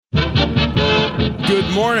Good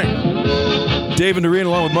morning. Dave and Doreen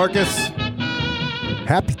along with Marcus.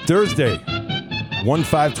 Happy Thursday.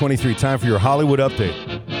 1/5/23. Time for your Hollywood update.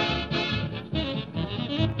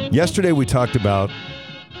 Yesterday we talked about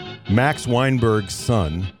Max Weinberg's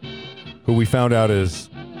son, who we found out is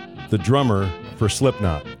the drummer for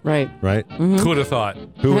Slipknot. Right. Right? Mm-hmm. Who'd have thought?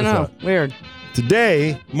 Who would have thought? Weird.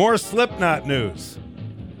 Today, more Slipknot news.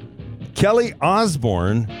 Kelly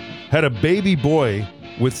Osbourne had a baby boy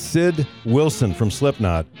with Sid Wilson from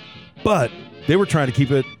Slipknot, but they were trying to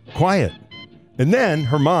keep it quiet. And then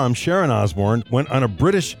her mom, Sharon Osbourne, went on a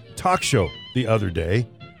British talk show the other day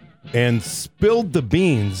and spilled the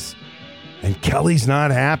beans, and Kelly's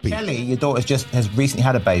not happy. Kelly, your daughter has recently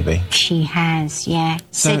had a baby. She has, yeah.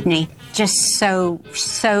 Sydney, just so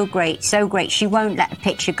great, so great. She won't let a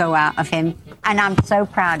picture go out of him, and I'm so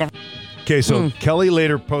proud of her. Okay, so Kelly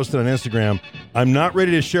later posted on Instagram, "I'm not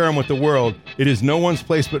ready to share him with the world. It is no one's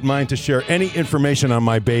place but mine to share any information on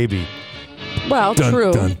my baby." Well, Dun,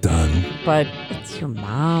 true. dun, dun. But it's your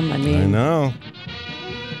mom. I mean, I know.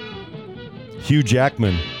 Hugh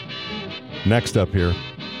Jackman, next up here.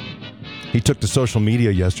 He took to social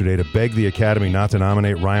media yesterday to beg the Academy not to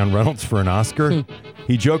nominate Ryan Reynolds for an Oscar.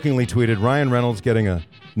 He jokingly tweeted, "Ryan Reynolds getting a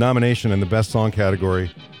nomination in the Best Song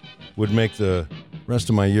category would make the rest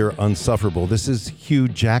of my year unsufferable." This is Hugh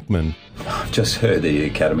Jackman. I've just heard the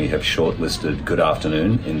Academy have shortlisted Good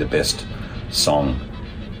Afternoon in the Best Song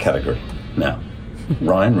category. Now,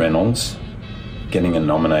 Ryan Reynolds getting a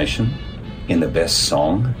nomination in the Best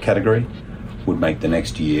Song category would make the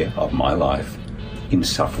next year of my life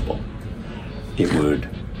insufferable. It would.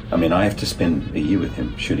 I mean, I have to spend a year with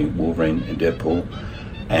him shooting Wolverine and Deadpool,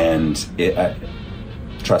 and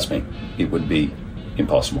trust me, it would be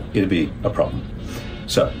impossible. It'd be a problem.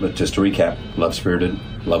 So, but just to recap, love Spirited,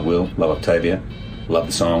 love Will, love Octavia, love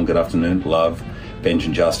the song Good Afternoon, love Benj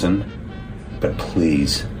and Justin, but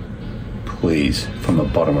please, from the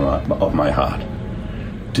bottom of my heart,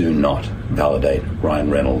 do not validate Ryan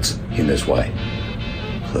Reynolds in this way.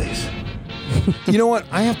 Please. You know what?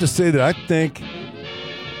 I have to say that I think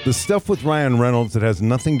the stuff with Ryan Reynolds that has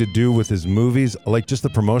nothing to do with his movies, like just the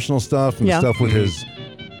promotional stuff and stuff with his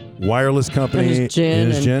wireless company, his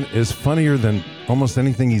gin is funnier than almost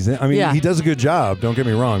anything he's in. I mean, he does a good job, don't get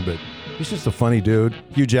me wrong, but he's just a funny dude.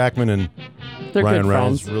 Hugh Jackman and They're Ryan good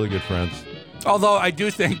Reynolds, friends. really good friends. Although I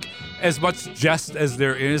do think, as much jest as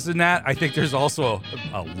there is in that, I think there's also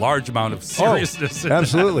a large amount of seriousness in that.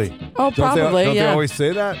 Absolutely. Oh, probably, Don't they yeah. always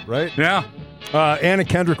say that, right? Yeah. Anna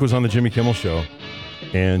Kendrick was on the Jimmy Kimmel Show,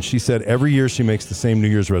 and she said every year she makes the same New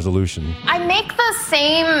Year's resolution. I make the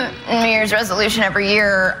same New Year's resolution every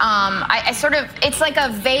year. I sort of, it's like a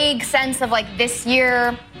vague sense of like this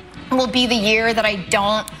year will be the year that I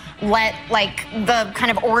don't let like the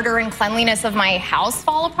kind of order and cleanliness of my house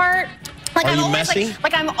fall apart. Like, Are I'm you always messy?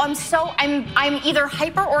 I'm either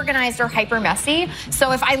hyper organized or hyper messy.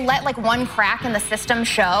 So if I let like one crack in the system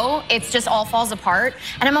show, it's just all falls apart.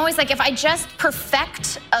 And I'm always like, if I just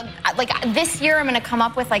perfect, like this year, I'm going to come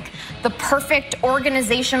up with like the perfect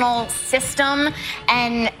organizational system.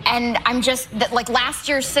 And I'm just like last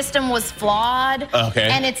year's system was flawed. Okay.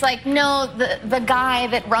 And it's like, no, the guy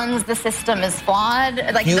that runs the system is flawed.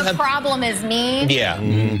 Like the problem is me. Yeah.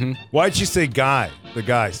 Mm-hmm. Why'd she say guy? The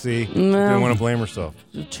guy, see? Didn't want to blame herself.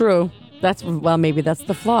 True. Maybe that's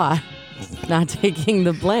the flaw. Not taking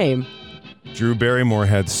the blame. Drew Barrymore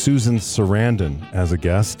had Susan Sarandon as a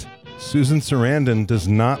guest. Susan Sarandon does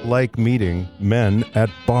not like meeting men at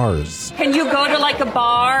bars. Can you go to like a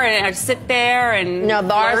bar and sit there and No,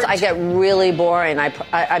 bars flirt? I get really boring.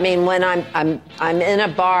 I mean, when I'm in a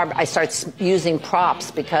bar, I start using props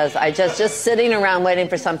because I just sitting around waiting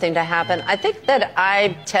for something to happen. I think that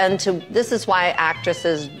I tend to. This is why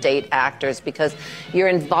actresses date actors, because you're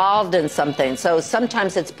involved in something. So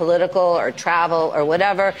sometimes it's political or travel or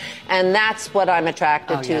whatever, and that's what I'm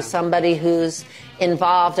attracted to. Yeah. Somebody who's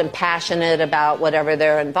involved and passionate about whatever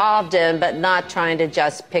they're involved in, but not trying to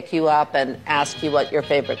just pick you up and ask you what your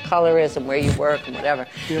favorite color is and where you work and whatever.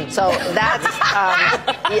 Yeah. So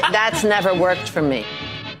that's never worked for me.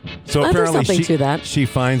 So There's apparently something to that. she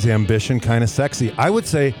finds ambition kind of sexy. I would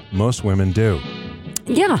say most women do.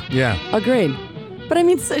 Yeah. Yeah. Agreed. But I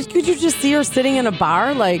mean, could you just see her sitting in a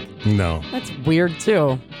bar? Like, No. that's weird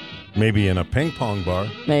too. Maybe in a ping pong bar.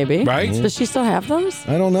 Maybe. Right? Does she still have those?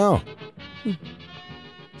 I don't know.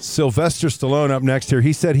 Sylvester Stallone up next here.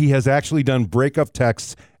 He said he has actually done breakup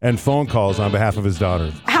texts and phone calls on behalf of his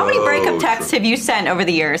daughter. How many breakup texts have you sent over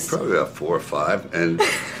the years? Probably about 4 or 5,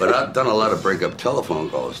 but I've done a lot of breakup telephone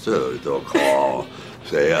calls too. They'll call,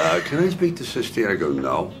 say, "Can I speak to Sistine?" I go,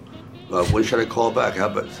 "No." When should I call back? How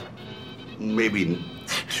about maybe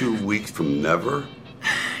 2 weeks from never?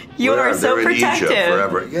 You are so they're in Egypt protective.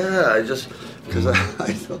 forever. Yeah, because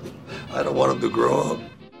I don't want them to grow up.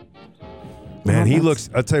 Man,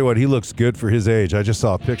 I'll tell you what, he looks good for his age. I just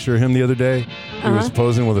saw a picture of him the other day. He was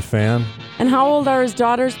posing with a fan. And how old are his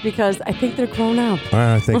daughters? Because I think they're grown up.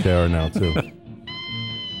 I think they are now, too.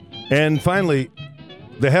 And finally,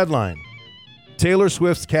 the headline. Taylor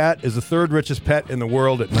Swift's cat is the third richest pet in the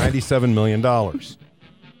world at $97 million.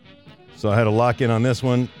 So I had to lock in on this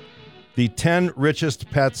one. The 10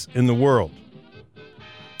 richest pets in the world.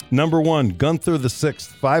 Number 1, Gunther VI,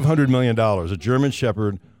 $500 million, a German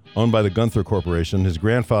shepherd owned by the Gunther Corporation. His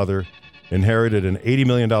grandfather inherited an $80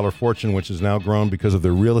 million fortune, which has now grown because of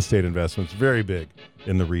their real estate investments. Very big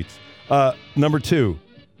in the REITs. Number 2,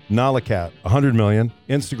 Nala Cat, $100 million.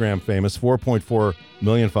 Instagram famous, 4.4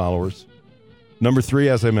 million followers. Number 3,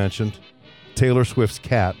 as I mentioned, Taylor Swift's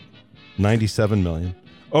cat, $97 million.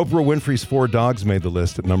 Oprah Winfrey's 4 dogs made the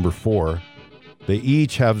list at number 4. They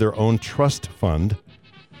each have their own trust fund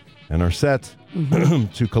and are set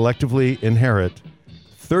to collectively inherit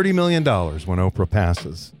 $30 million when Oprah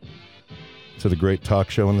passes to the great talk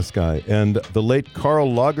show in the sky. And the late Karl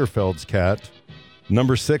Lagerfeld's cat,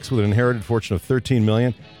 number 6 with an inherited fortune of $13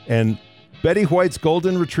 million. And Betty White's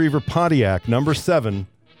golden retriever Pontiac, number 7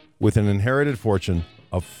 with an inherited fortune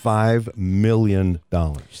of $5 million.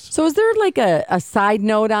 So is there like a side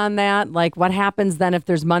note on that? Like what happens then if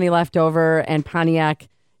there's money left over and Pontiac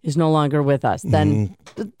is no longer with us? Then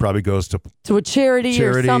probably goes to a charity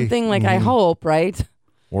or something, like I hope, right?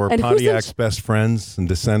 Or and Pontiac's best friends and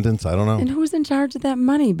descendants. I don't know. And who's in charge of that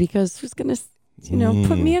money? Because who's going to,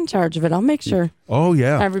 put me in charge of it? I'll make sure. Oh,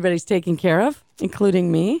 yeah. Everybody's taken care of, including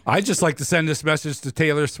me. I'd just like to send this message to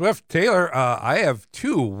Taylor Swift. Taylor, I have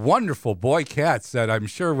 2 wonderful boy cats that I'm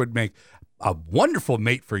sure would make a wonderful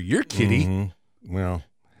mate for your kitty. Well,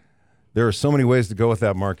 there are so many ways to go with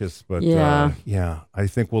that, Marcus. But yeah, I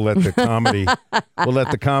think we'll let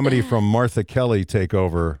the comedy from Martha Kelly take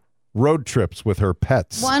over. Road trips with her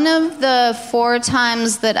pets. One of the 4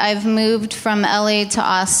 times that I've moved from LA to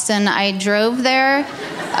Austin, I drove there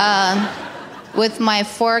with my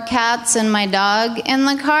 4 cats and my dog in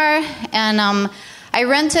the car. And I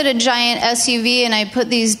rented a giant SUV and I put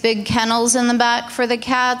these big kennels in the back for the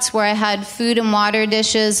cats where I had food and water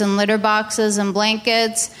dishes and litter boxes and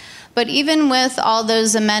blankets. But even with all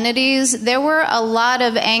those amenities, there were a lot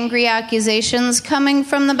of angry accusations coming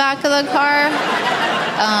from the back of the car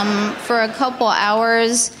for a couple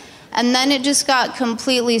hours. And then it just got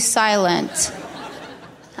completely silent.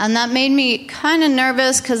 And that made me kind of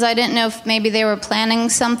nervous because I didn't know if maybe they were planning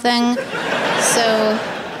something. So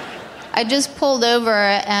I just pulled over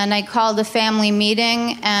and I called a family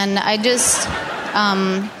meeting and I just...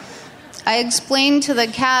 I explained to the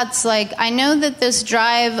cats, I know that this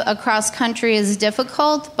drive across country is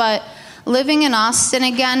difficult, but living in Austin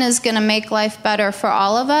again is going to make life better for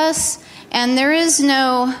all of us. And there is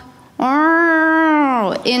no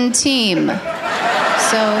in team. So